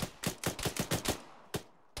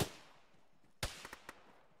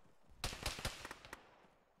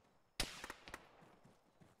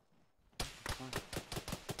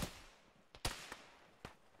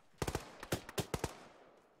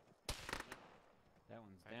 That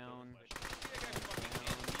one's down.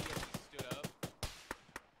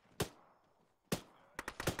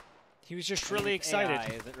 He was just really excited.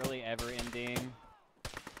 AI, is it really ever ending?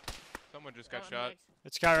 Someone just got shot.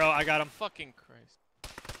 It's Cairo, I got him. Fucking Christ.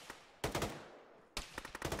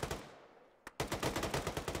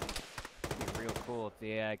 It'd be real cool if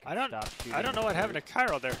the AI could stop shooting. I don't know what happened to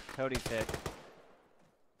Cairo there. Cody's hit.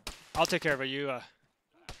 I'll take care of it. You,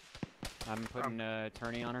 I'm putting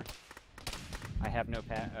tourney on her. I have no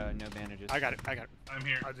bandages. I got it. I got it. I'm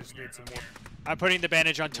here. I just need some more. I'm putting the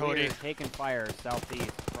bandage on Toady. We're taking fire southeast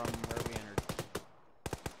from where we entered.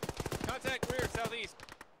 Contact rear, southeast.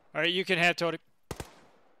 Alright, you can have Toady.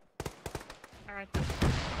 Alright.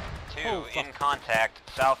 2 in contact,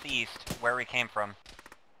 southeast, where we came from.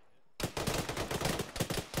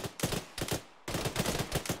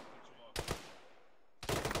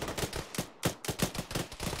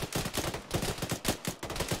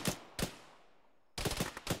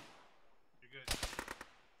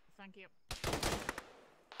 Thank you.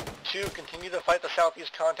 2, continue to fight the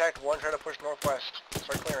southeast contact. 1, try to push northwest.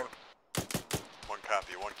 Start clearing. 1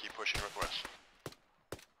 copy, 1 keep pushing northwest.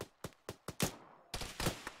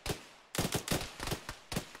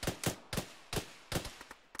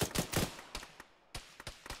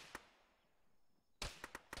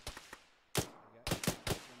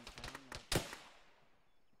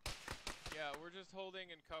 Yeah, we're just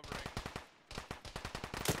holding and covering.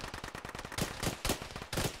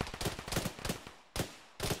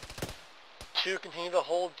 Two, continue to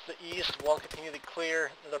hold to the east. 1, continue to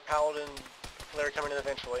clear. The Paladin flare coming in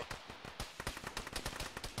eventually.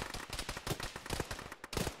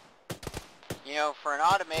 You know, for an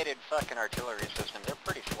automated fucking artillery system, they're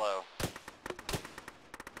pretty slow.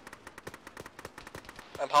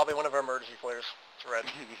 I'm probably one of our emergency flares. It's red.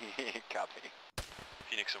 Copy.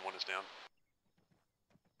 Phoenix and 1 is down.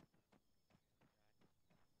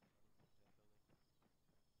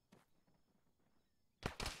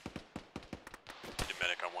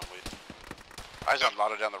 Medic on 1 lead. Eyes on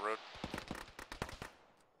Lotto down the road.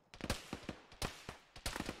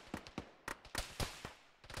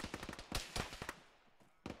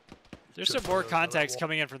 There's some more contacts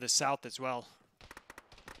coming in from the south as well.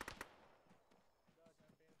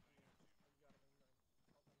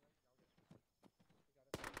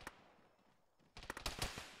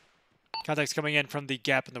 Contacts coming in from the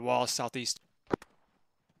gap in the wall southeast.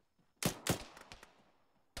 2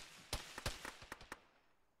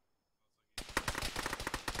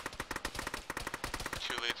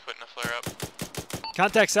 leads putting a flare up.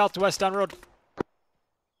 Contact southwest down road.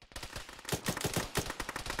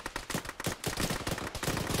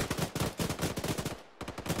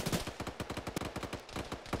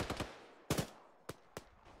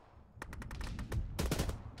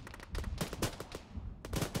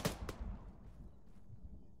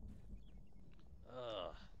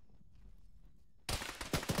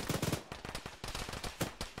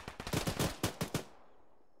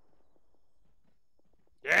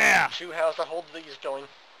 Yeah! 2, how's that hold to the east going?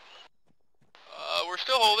 We're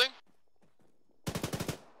still holding.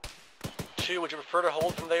 2, would you prefer to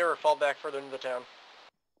hold from there or fall back further into the town?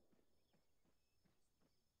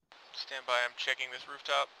 Stand by, I'm checking this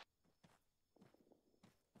rooftop.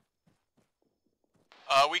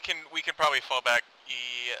 We can probably fall back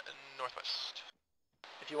northwest.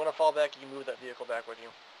 If you want to fall back, you can move that vehicle back with you.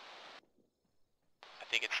 I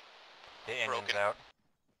think it's The engine's broken. out.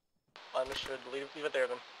 Understood. Leave it there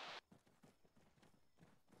then.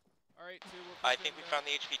 Alright, two, we're I pushing, think we found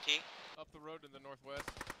the HVT. up the road in the northwest.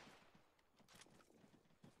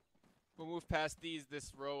 We'll move past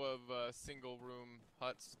this row of single room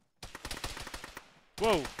huts.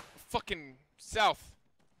 Whoa! Fucking south!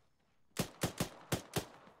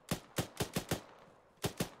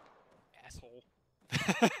 Asshole.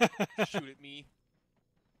 Shoot at me.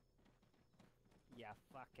 Yeah,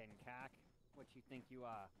 fucking cock. What you think you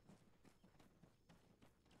are?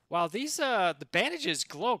 Wow, these the bandages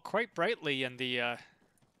glow quite brightly in the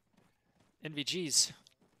NVGs.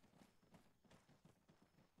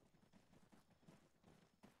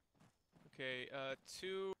 Okay,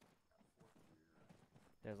 two.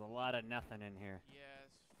 There's a lot of nothing in here. Yes,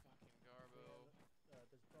 fucking Garbo.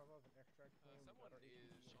 Does Bravo have an extract plan? Someone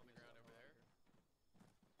is on the ground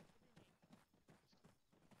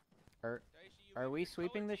over there. Are we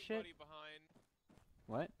sweeping this shit? Behind.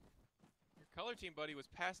 What? Your color team buddy was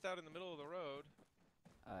passed out in the middle of the road.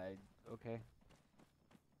 Okay.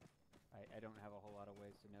 I don't have a whole lot of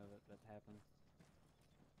ways to know that that happened.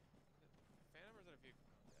 Phantom or is that a vehicle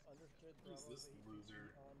contact? Understood. Who's Bravo this AT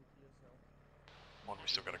loser? on PSL. One, we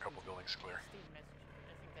still got a couple buildings clear. Steve message.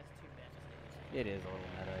 I think that's too bad. It is a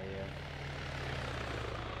little meta, yeah.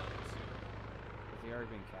 Has he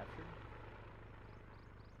already been captured?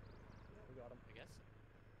 We got him. I guess so.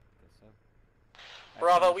 Guess so.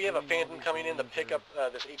 Bravo, we have a Phantom coming in to pick up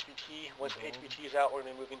this HVT. Once the HVT is out, we're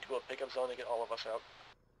going to be moving to a pickup zone to get all of us out.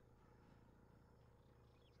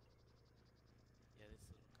 Yeah, this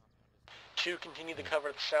little compound is... 2, continue to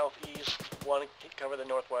cover the southeast. 1, cover the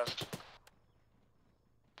northwest. Do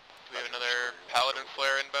we have another Paladin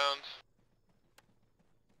flare inbound?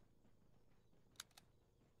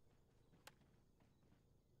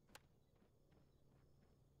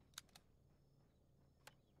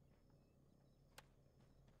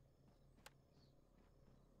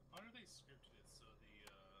 How do they scripted it so the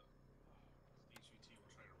HVT will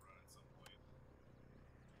try to run at some point?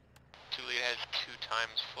 Two lead has 2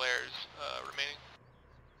 times flares remaining.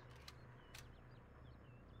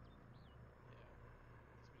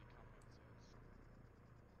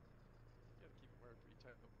 You gotta keep them where 3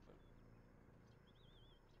 times open.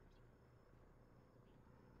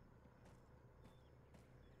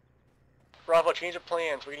 Bravo, change of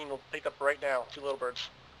plans. We're getting picked up right now. 2 little birds.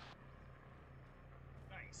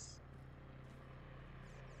 Nice.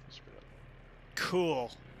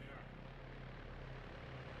 Cool.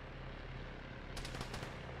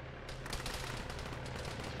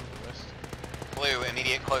 Blue,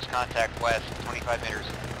 immediate close contact west, 25 meters.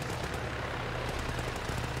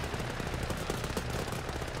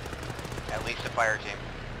 At least a fire team.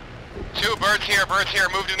 2 birds here,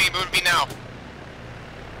 move to me now.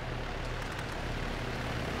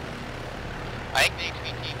 I think the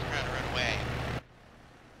HVT's trying to run away.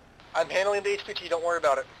 I'm handling the HVT, don't worry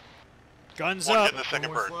about it. Guns One, up. get the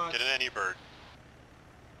second bird. Get in any bird.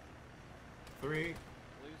 3. Blue's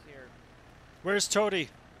here. Where's Toady?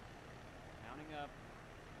 Mounting up.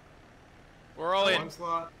 We're all in. 1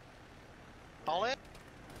 slot. All in?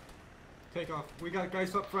 Take off. We got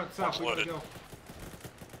guys up front south. We gotta loaded. go.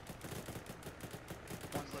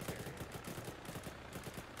 One's left area.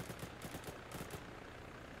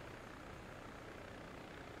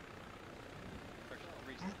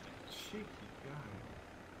 Cheeky guy.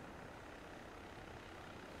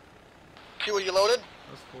 Q, are you loaded?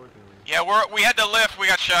 That's 4 doing. Yeah, we had to lift, we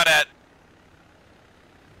got shot at.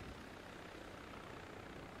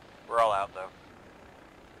 We're all out though.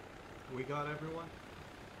 We got everyone?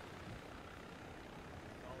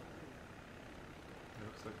 It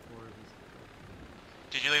looks like 4 of these.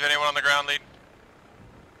 Did you leave anyone on the ground, lead?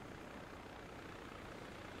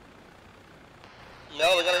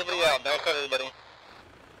 No, we got everybody out. Back cut everybody.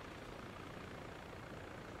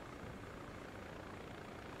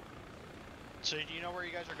 So do you know where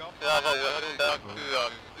you guys are going? Yeah, we're heading back to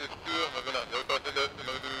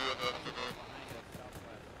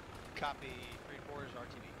Copy. 3-4 is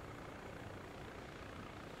RTB.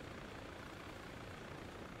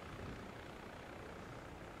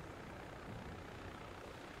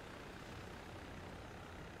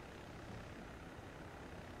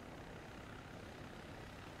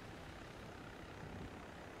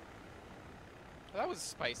 That was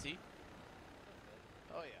spicy.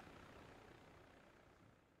 Oh yeah.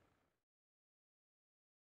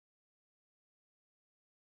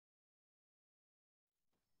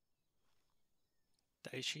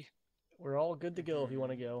 Daishi. We're all good to go if you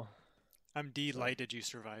want to go. I'm delighted you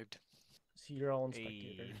survived. See, you're all in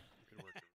spectator. Good work.